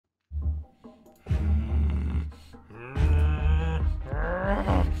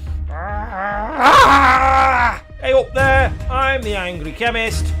I'm the Angry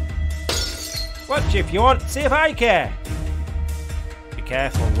Chemist. Watch if you want, see if I care. Be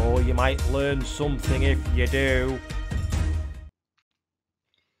careful though, you might learn something if you do.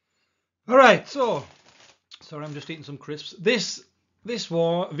 Alright, so, sorry, I'm just eating some crisps. This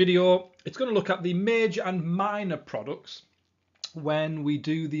video, it's going to look at the major and minor products when we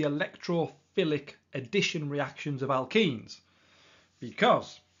do the electrophilic addition reactions of alkenes.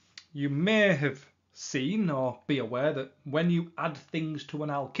 Because you may have seen or be aware that when you add things to an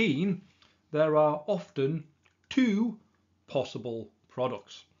alkene, there are often two possible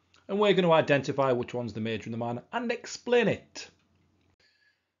products. And we're going to identify which one's the major and the minor and explain it.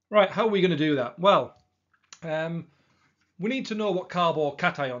 Right, how are we going to do that? Well, we need to know what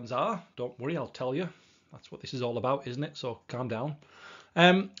carbocations are. Don't worry, I'll tell you. That's what this is all about, isn't it? So calm down.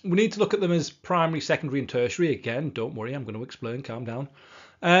 We need to look at them as primary, secondary and tertiary. Again, don't worry, I'm going to explain, calm down.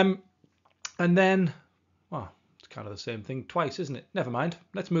 And then, well, it's kind of the same thing twice, isn't it? Never mind,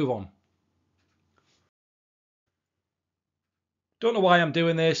 let's move on. Don't know why I'm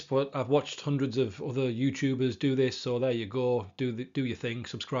doing this, but I've watched hundreds of other YouTubers do this, so there you go. Do your thing,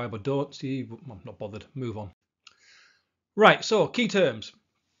 subscribe or don't. See, I'm not bothered. Move on. Right, so key terms.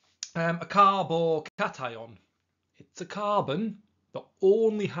 A carbocation. It's a carbon that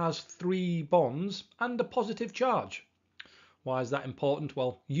only has 3 bonds and a positive charge. Why is that important?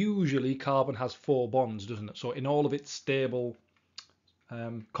 Well, usually carbon has 4 bonds, doesn't it? So in all of its stable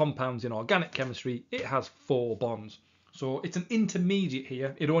compounds in organic chemistry, it has 4 bonds. So it's an intermediate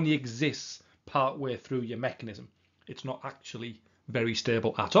here. It only exists part way through your mechanism. It's not actually very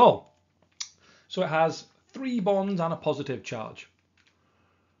stable at all. So it has 3 bonds and a positive charge.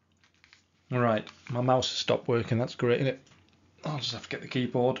 All right, my mouse has stopped working. That's great, isn't it? I'll just have to get the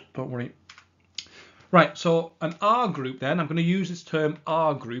keyboard. Don't worry. Right, so an R group then. I'm going to use this term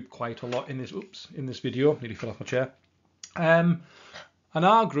R group quite a lot in this video. Nearly fell off my chair. An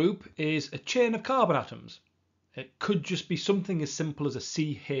R group is a chain of carbon atoms. It could just be something as simple as a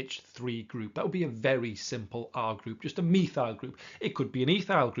CH3 group. That would be a very simple R group, just a methyl group. It could be an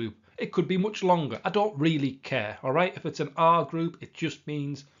ethyl group. It could be much longer. I don't really care, all right? If it's an R group, it just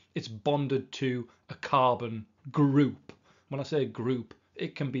means it's bonded to a carbon group. When I say group,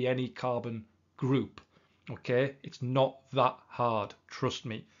 it can be any carbon group, okay? It's not that hard, trust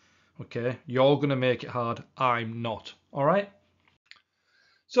me, okay? You're going to make it hard. I'm not, all right?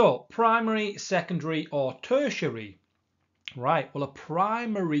 So, primary, secondary or tertiary. Right, well, a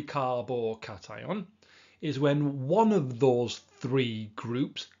primary carbocation is when one of those 3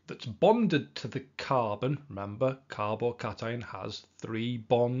 groups that's bonded to the carbon, remember, carbocation has 3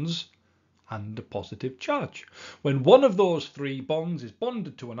 bonds and a positive charge. When one of those 3 bonds is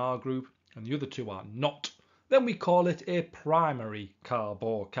bonded to an R group and the other 2 are not, then we call it a primary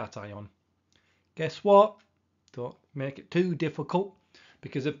carbocation. Guess what? Don't make it too difficult.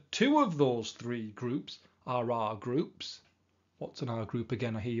 Because if 2 of those 3 groups are R groups, what's an R group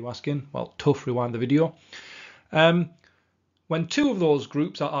again, I hear you asking? Well, tough, rewind the video. When 2 of those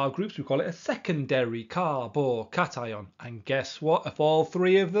groups are R groups, we call it a secondary carbocation. And guess what? If all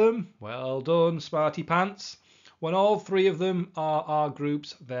 3 of them, well done, smarty pants. When all 3 of them are R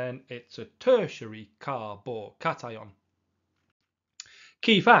groups, then it's a tertiary carbocation.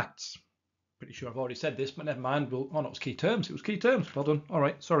 Key facts. Pretty sure I've already said this, but never mind. Oh, no, it was key terms. It was key terms. Well done. All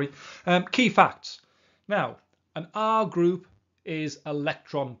right, sorry. Key facts. Now, an R group is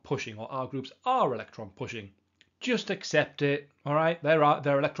electron pushing, or R groups are electron pushing. Just accept it. All right, they're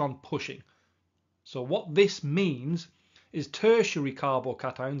electron pushing. So what this means is tertiary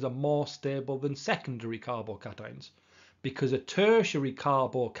carbocations are more stable than secondary carbocations, because a tertiary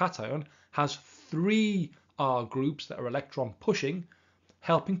carbocation has 3 R groups that are electron pushing,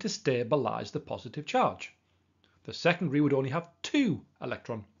 helping to stabilize the positive charge. The secondary would only have 2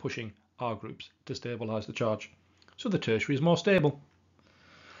 electron pushing R groups to stabilize the charge. So the tertiary is more stable.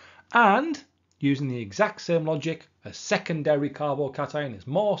 And using the exact same logic, a secondary carbocation is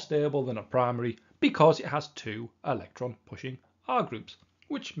more stable than a primary because it has 2 electron pushing R groups,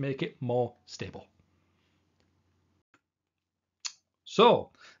 which make it more stable.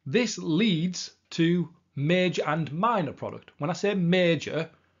 So this leads to major and minor product. When I say major,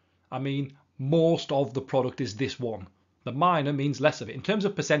 I mean most of the product is this one. The minor means less of it in terms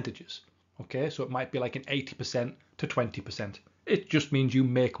of percentages. Okay, so it might be like an 80% to 20%. It just means you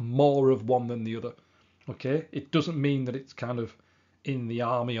make more of one than the other. Okay, it doesn't mean that it's kind of in the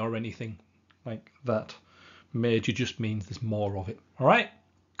army or anything like that. Major just means there's more of it. All right,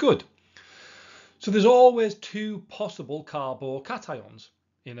 good. So there's always 2 possible carbocations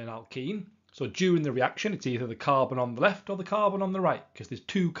in an alkene. So during the reaction, it's either the carbon on the left or the carbon on the right, because there's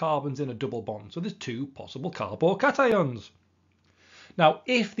 2 carbons in a double bond. So there's 2 possible carbocations. Now,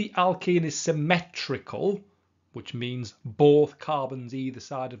 if the alkene is symmetrical, which means both carbons either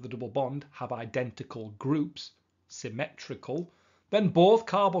side of the double bond have identical groups, symmetrical, then both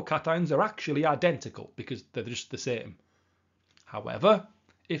carbocations are actually identical because they're just the same. However,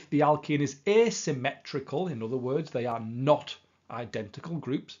 if the alkene is asymmetrical, in other words, they are not identical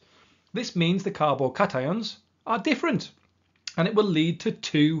groups, this means the carbocations are different, and it will lead to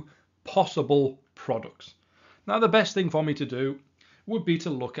two possible products. Now, the best thing for me to do would be to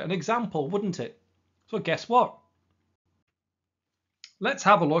look at an example, wouldn't it? So guess what? Let's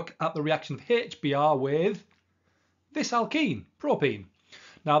have a look at the reaction of HBr with this alkene, propene.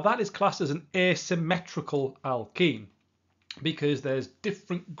 Now, that is classed as an asymmetrical alkene because there's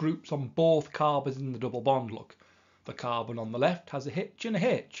different groups on both carbons in the double bond. Look, the carbon on the left has a H and a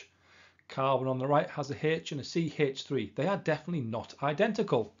H. Carbon on the right has a H and a CH3. They are definitely not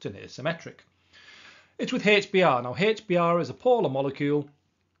identical. It's an asymmetric. It's with HBr. Now, HBr is a polar molecule.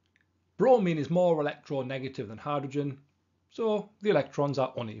 Bromine is more electronegative than hydrogen, so the electrons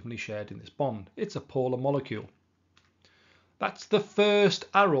are unevenly shared in this bond. It's a polar molecule. That's the first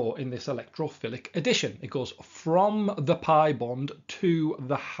arrow in this electrophilic addition. It goes from the pi bond to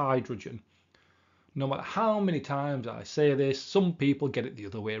the hydrogen. No matter how many times I say this, some people get it the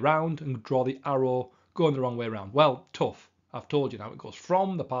other way around and draw the arrow going the wrong way around. Well, tough. I've told you now, it goes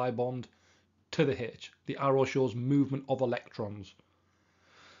from the pi bond to the H. The arrow shows movement of electrons.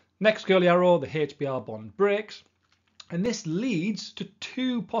 Next curly arrow, the HBr bond breaks, and this leads to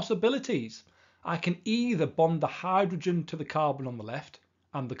two possibilities. I can either bond the hydrogen to the carbon on the left,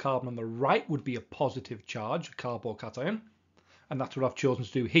 and the carbon on the right would be a positive charge, a carbocation, and that's what I've chosen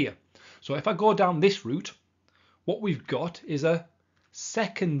to do here. So if I go down this route, what we've got is a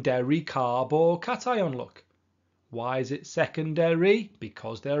secondary carbocation, look. Why is it secondary?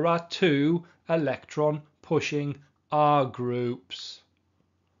 Because there are two electron pushing R groups.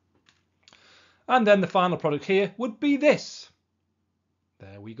 And then the final product here would be this.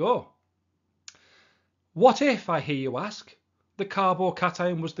 There we go. What if, I hear you ask, the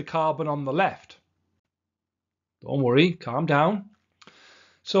carbocation was the carbon on the left? Don't worry, calm down.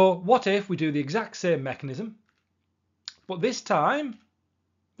 So what if we do the exact same mechanism, but this time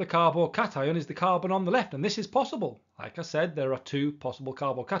the carbocation is the carbon on the left, and this is possible. Like I said, there are two possible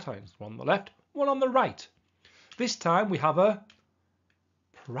carbocations, one on the left, one on the right. This time we have a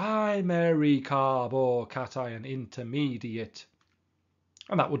primary carbocation intermediate,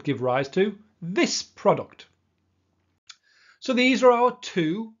 and that would give rise to this product. So these are our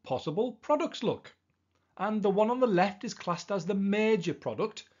two possible products, look. And the one on the left is classed as the major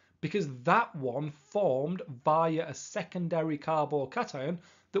product because that one formed via a secondary carbocation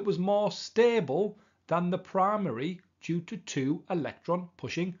that was more stable than the primary due to two electron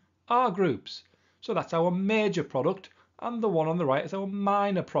pushing R groups. So that's our major product, and the one on the right is our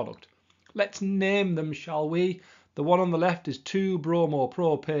minor product. Let's name them, shall we? The one on the left is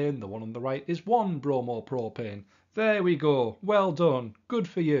 2-bromopropane, the one on the right is 1-bromopropane. There we go, well done, good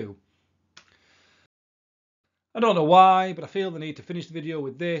for you. I don't know why, but I feel the need to finish the video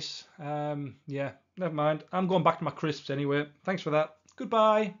with this. Yeah, never mind. I'm going back to my crisps anyway. Thanks for that.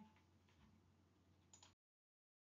 Goodbye.